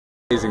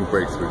Amazing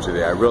breakthrough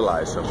today. I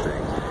realized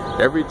something.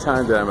 Every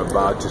time that I'm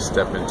about to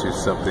step into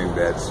something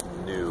that's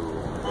new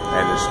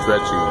and is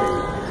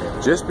stretching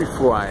me, just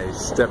before I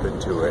step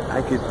into it,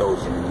 I get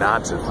those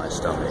knots in my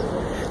stomach.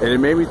 And it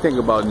made me think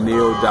about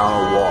Neil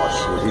Donald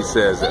Walsch, when he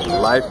says that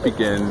life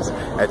begins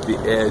at the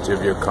edge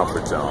of your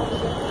comfort zone.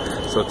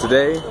 So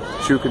today,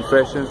 true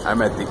confession,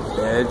 I'm at the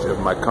edge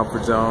of my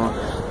comfort zone.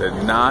 The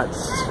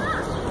knots,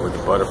 or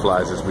the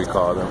butterflies as we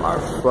call them, are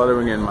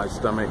fluttering in my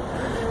stomach.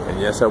 And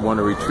yes, I want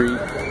to retreat,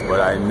 but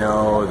I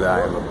know that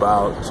I am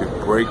about to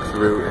break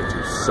through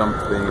into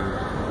something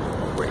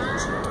great.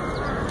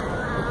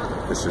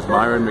 This is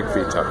Myron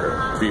McPhee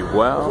Tucker. Be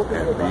well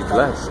and be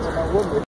blessed.